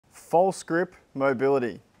false grip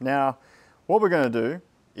mobility. Now, what we're going to do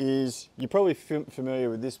is, you're probably familiar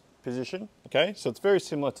with this position, okay? So it's very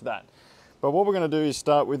similar to that. But what we're going to do is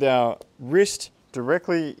start with our wrist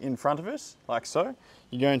directly in front of us, like so.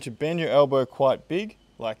 You're going to bend your elbow quite big,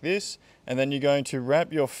 like this, and then you're going to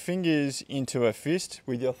wrap your fingers into a fist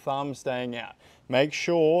with your thumb staying out. Make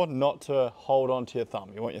sure not to hold on to your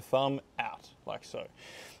thumb. You want your thumb out, like so.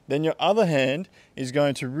 Then your other hand is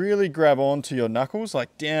going to really grab onto your knuckles,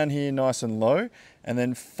 like down here nice and low, and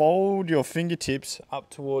then fold your fingertips up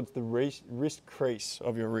towards the wrist crease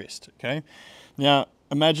of your wrist, okay? Now,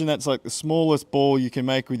 imagine that's like the smallest ball you can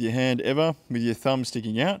make with your hand ever, with your thumb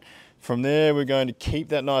sticking out. From there, we're going to keep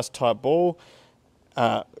that nice tight ball,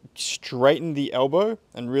 straighten the elbow,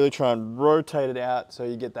 and really try and rotate it out so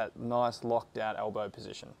you get that nice locked out elbow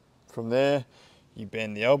position. From there, you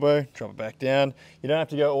bend the elbow, drop it back down. You don't have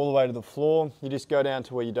to go all the way to the floor. You just go down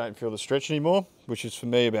to where you don't feel the stretch anymore, which is for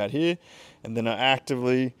me about here. And then I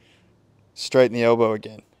actively straighten the elbow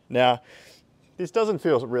again. Now, this doesn't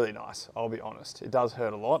feel really nice, I'll be honest. It does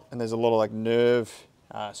hurt a lot, and there's a lot of like nerve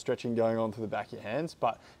stretching going on through the back of your hands,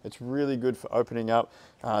 but it's really good for opening up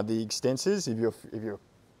the extensors if you're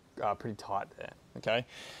pretty tight there, okay?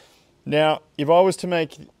 Now, if I was to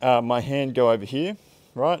make my hand go over here,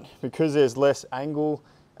 right? Because there's less angle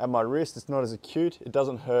at my wrist, it's not as acute, it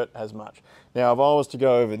doesn't hurt as much. Now, if I was to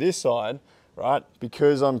go over this side, right,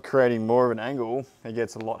 because I'm creating more of an angle, it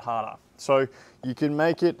gets a lot harder. So you can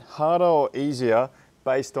make it harder or easier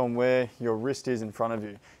based on where your wrist is in front of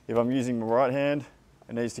you. If I'm using my right hand,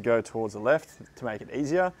 it needs to go towards the left to make it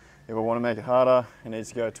easier. If I want to make it harder, it needs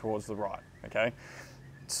to go towards the right, okay?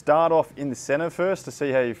 Start off in the center first to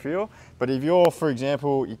see how you feel. But if you're, for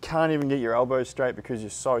example, you can't even get your elbows straight because you're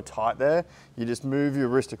so tight there, you just move your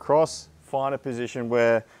wrist across, find a position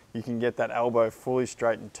where you can get that elbow fully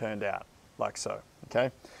straight and turned out, like so,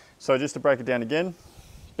 okay? So just to break it down again,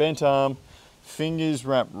 bent arm, fingers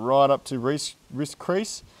wrap right up to wrist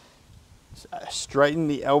crease, straighten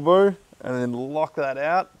the elbow, and then lock that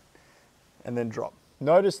out, and then drop.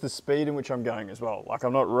 Notice the speed in which I'm going as well. Like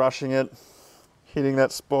I'm not rushing it, hitting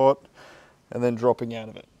that spot, and then dropping out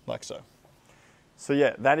of it, like so. So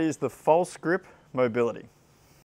yeah, that is the false grip mobility.